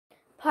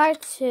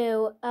Part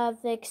 2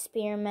 of the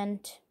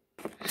experiment.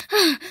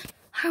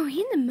 Are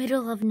we in the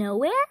middle of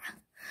nowhere?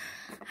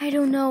 I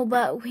don't know,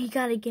 but we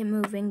gotta get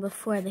moving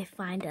before they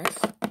find us.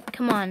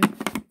 Come on.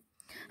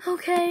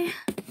 Okay.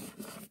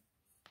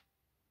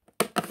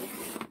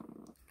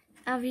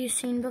 Have you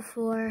seen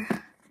before?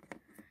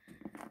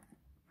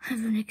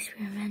 I've been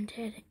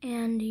experimented,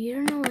 and you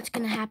don't know what's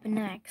gonna happen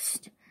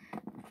next.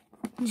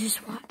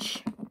 Just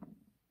watch.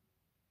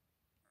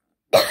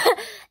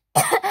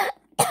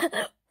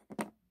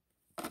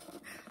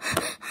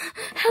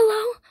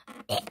 Hello?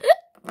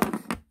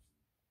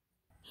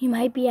 You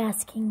might be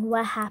asking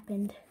what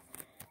happened.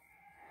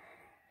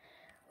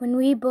 When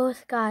we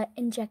both got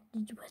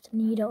injected with a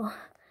needle,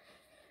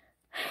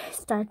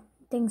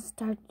 things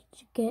started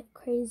to get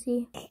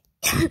crazy.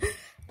 I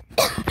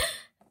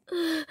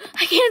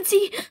can't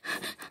see.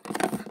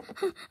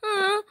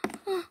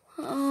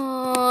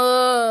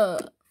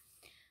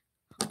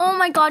 Oh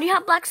my god, you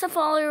have black stuff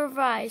all over your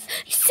eyes.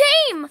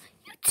 Same!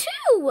 You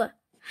too!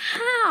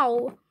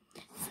 How?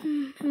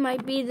 It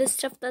might be the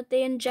stuff that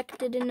they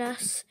injected in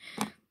us.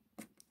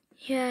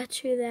 Yeah,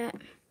 true that.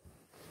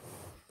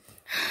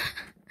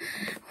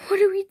 What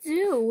do we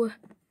do?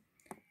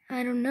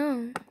 I don't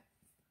know.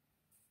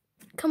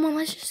 Come on,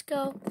 let's just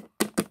go.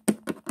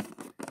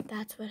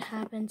 That's what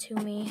happened to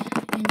me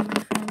and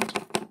my friend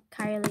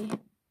Kylie.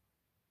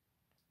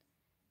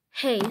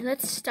 Hey,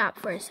 let's stop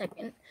for a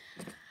second.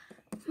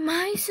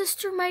 My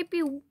sister might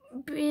be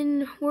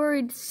been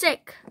worried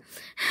sick.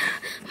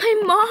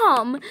 My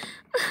mom.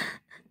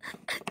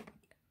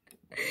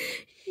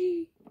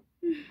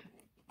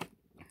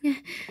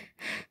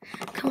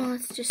 Come on,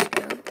 let's just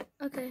go.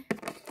 Okay.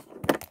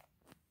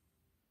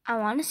 I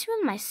want to see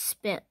what my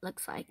spit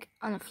looks like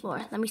on the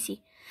floor. Let me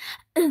see.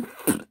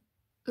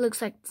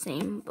 Looks like the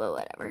same, but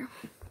whatever.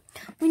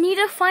 We need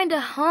to find a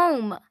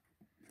home.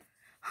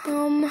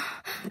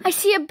 I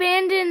see an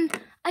abandoned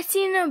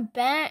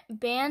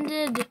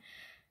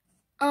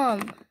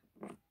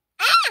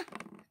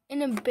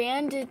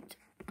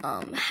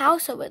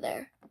house over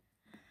there.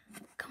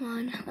 Come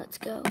on, let's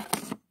go.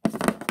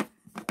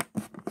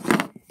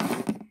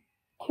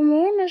 Come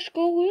on, let's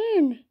go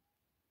in.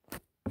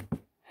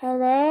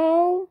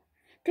 Hello?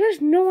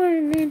 There's no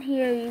one in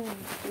here, you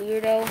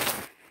weirdo.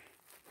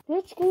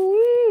 Let's go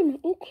in,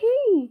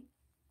 okay.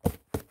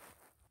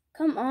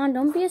 Come on,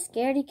 don't be a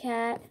scaredy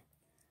cat.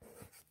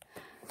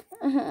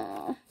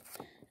 Oh.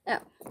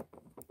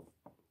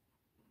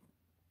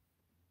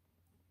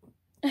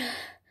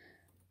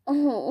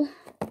 Oh.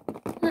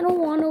 I don't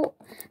want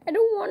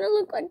to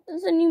look like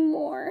this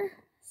anymore.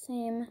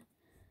 Same.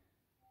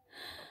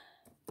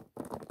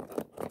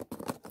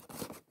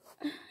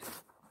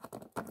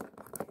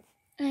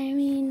 I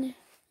mean,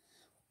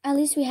 at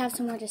least we have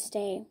somewhere to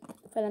stay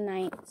for the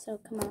night. So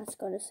come on, let's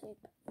go to sleep.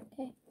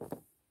 Okay.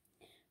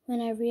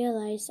 When I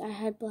realized I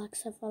had black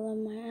stuff all over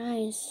my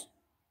eyes,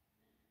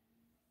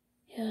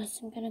 it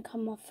wasn't gonna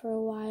come off for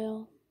a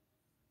while.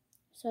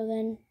 So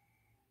then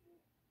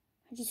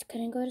I just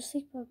couldn't go to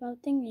sleep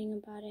without thinking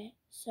about it.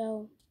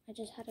 So I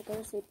just had to go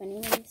to sleep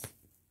anyways.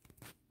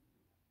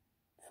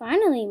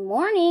 Finally,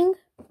 morning.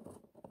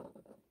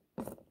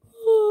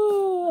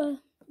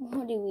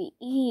 What do we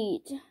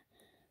eat?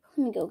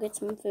 Let me go get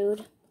some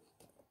food.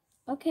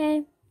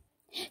 Okay.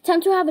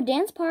 Time to have a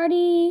dance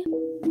party.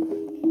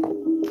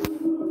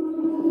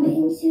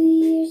 Been 2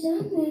 years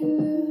of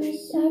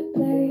memories are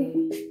blurred.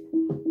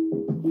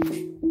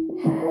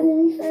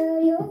 Haven't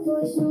heard your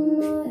voice, no,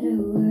 not a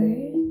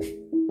word.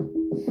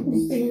 But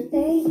still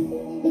they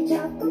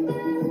talk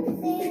about the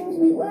things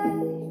we were.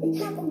 They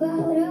talk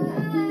about our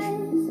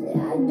eyes, but I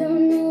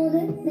don't know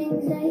the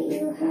things that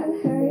you have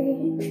heard.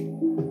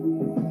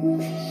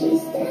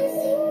 She's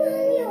dancing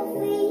on your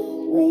feet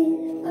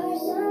with our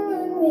song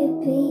on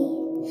repeat.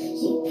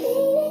 She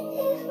painted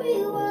every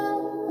wall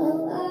of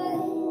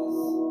ours.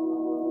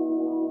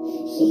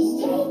 She's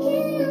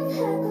taken off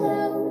her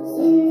clothes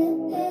in the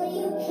bed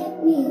you kept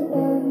me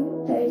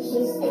warm. Heard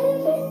she's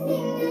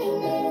everything I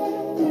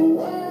never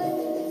was.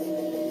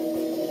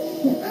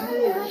 No, I'm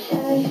not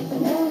her,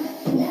 no,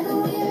 never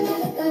will,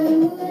 never gonna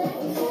move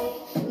like her.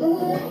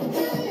 Move like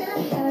I'm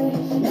not her,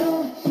 no,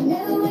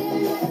 never will,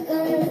 never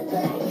gonna look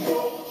like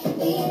her.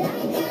 Be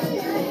like I'm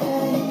not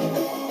her.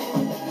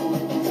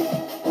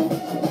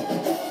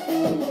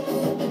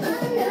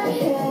 I'm not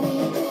her.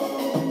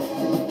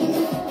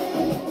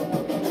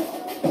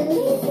 At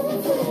least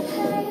that's what I've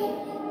heard.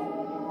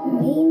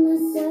 Me,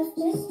 myself,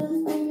 just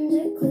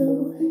under glue.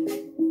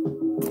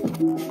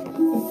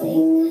 The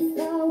thing I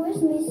thought was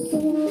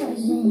missing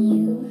wasn't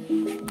you.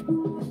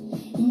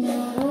 And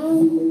now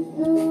I'm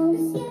no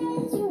longer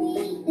scared to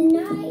meet the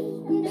night.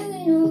 I'm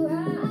doing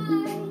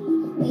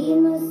alright. Me,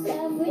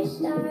 myself,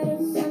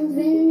 restarted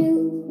something new.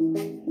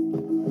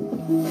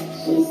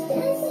 She's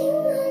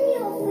dancing on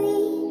your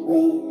feet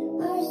with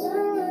our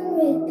song on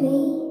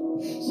repeat.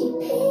 She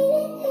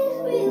painted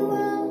every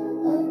wall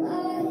of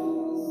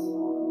ours.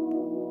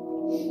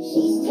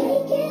 She's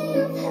taken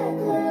off her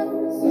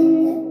clothes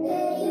in the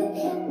bed you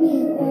kept me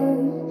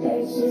warm.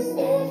 Heard she's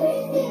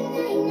everything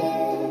I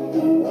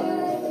never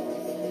was.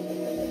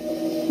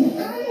 I'm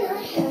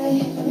not her,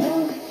 no,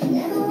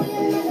 never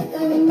will, never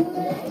gonna move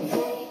like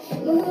her,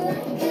 move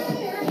like I'm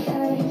not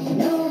her,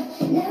 no,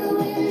 never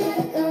will,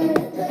 never gonna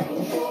look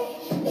like her,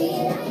 be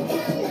like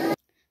I'm not.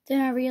 Then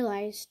I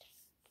realized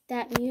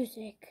that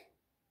music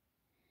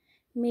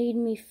made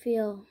me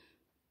feel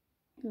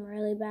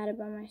really bad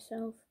about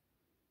myself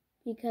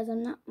because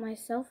I'm not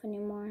myself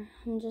anymore.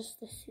 I'm just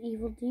this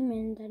evil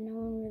demon that no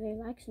one really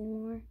likes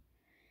anymore.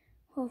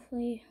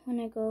 Hopefully, when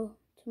I go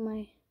to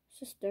my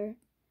sister,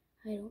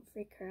 I don't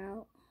freak her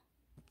out.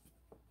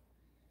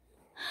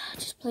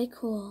 Just play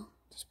cool.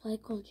 Just play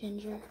cool,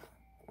 Ginger.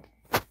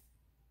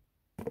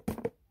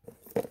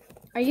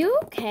 Are you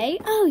okay?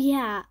 Oh,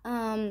 yeah.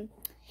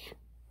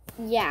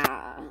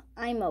 Yeah,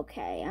 I'm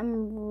okay.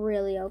 I'm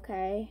really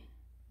okay.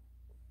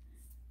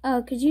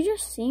 Oh, because you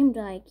just seemed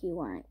like you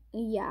weren't.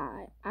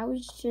 Yeah, I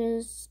was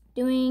just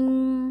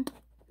doing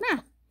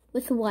math.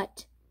 With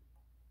what?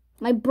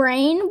 My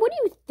brain? What do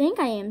you think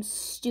I am,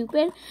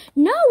 stupid?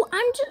 No,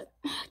 I'm just...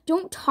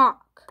 Don't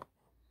talk.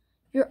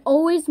 You're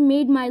always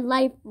made my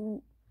life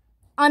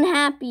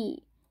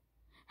unhappy.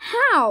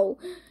 How?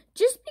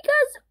 Just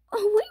because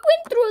we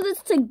went through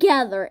this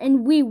together,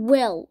 and we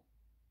will.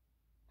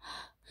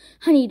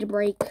 I need a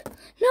break.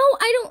 No,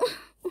 I don't...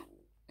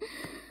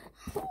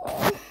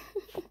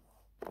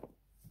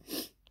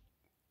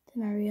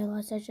 Then I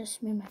realized I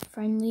just made my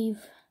friend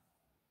leave.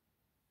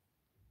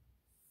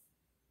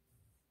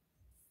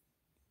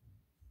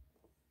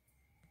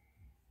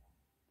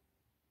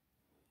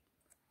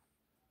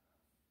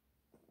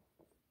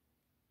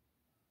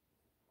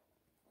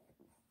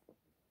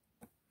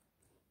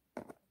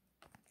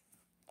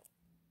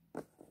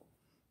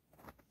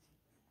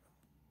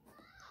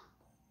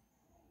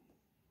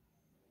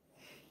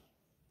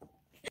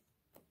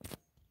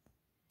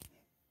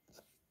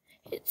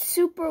 It's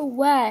super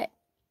wet.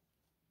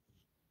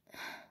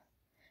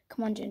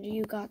 Come on, Ginger,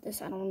 you got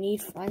this. I don't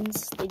need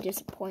friends. They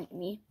disappoint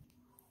me.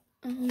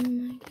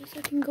 I guess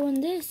I can go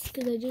in this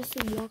because I just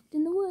walked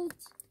in the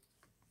woods.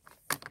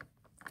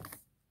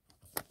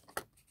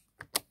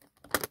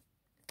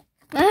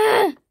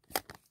 Ah!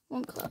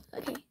 One close.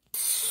 Okay.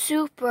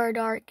 Super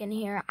dark in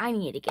here. I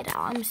need to get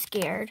out. I'm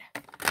scared.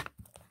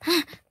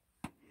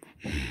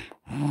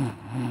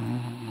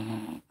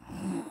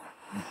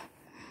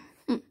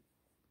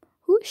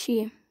 Who is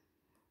she?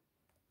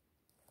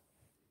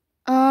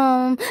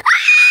 Ah!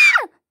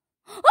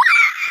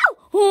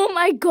 Oh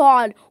my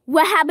God!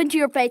 What happened to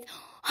your face?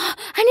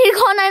 I need to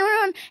call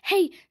 911.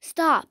 Hey,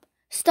 stop!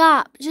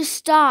 Stop! Just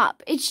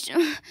stop! It's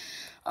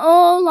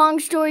oh, long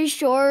story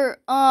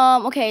short.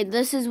 Okay,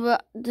 this is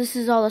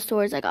all the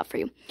stories I got for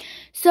you.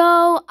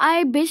 So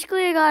I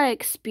basically got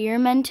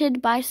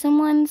experimented by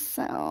someone.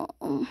 So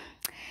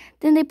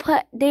then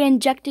they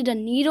injected a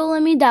needle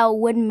in me that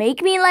would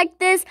make me like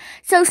this.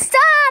 So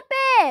stop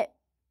it!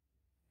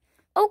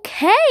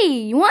 Okay,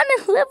 you want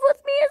to live with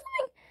me or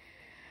something?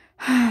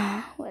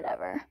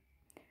 Whatever.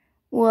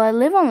 Well, I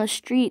live on the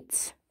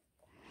streets.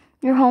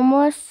 You're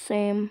homeless?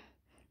 Same.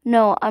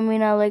 No, I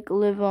mean I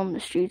live on the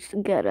streets, the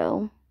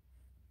ghetto.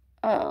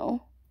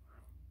 Oh.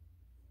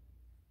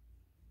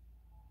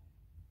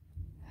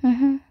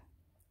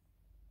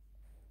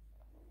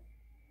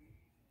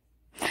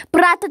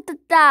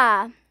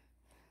 Bra-ta-ta-ta.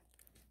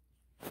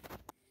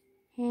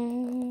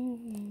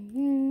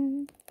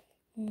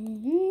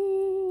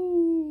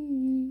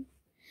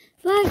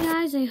 Bye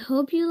guys, I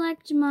hope you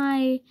liked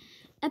my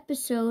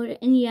episode.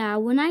 And yeah,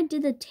 when I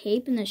did the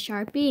tape and the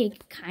Sharpie,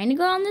 it kind of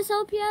got on this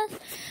LPS,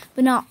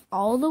 but not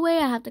all the way.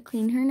 I have to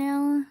clean her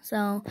now.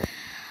 So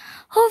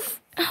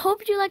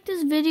hope you liked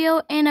this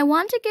video, and I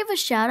want to give a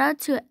shout out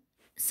to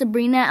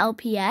Sabrina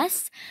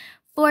LPS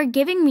for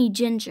giving me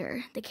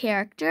Ginger, the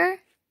character.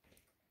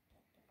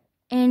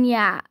 And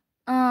yeah,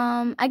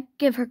 I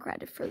give her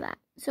credit for that.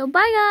 So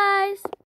bye guys.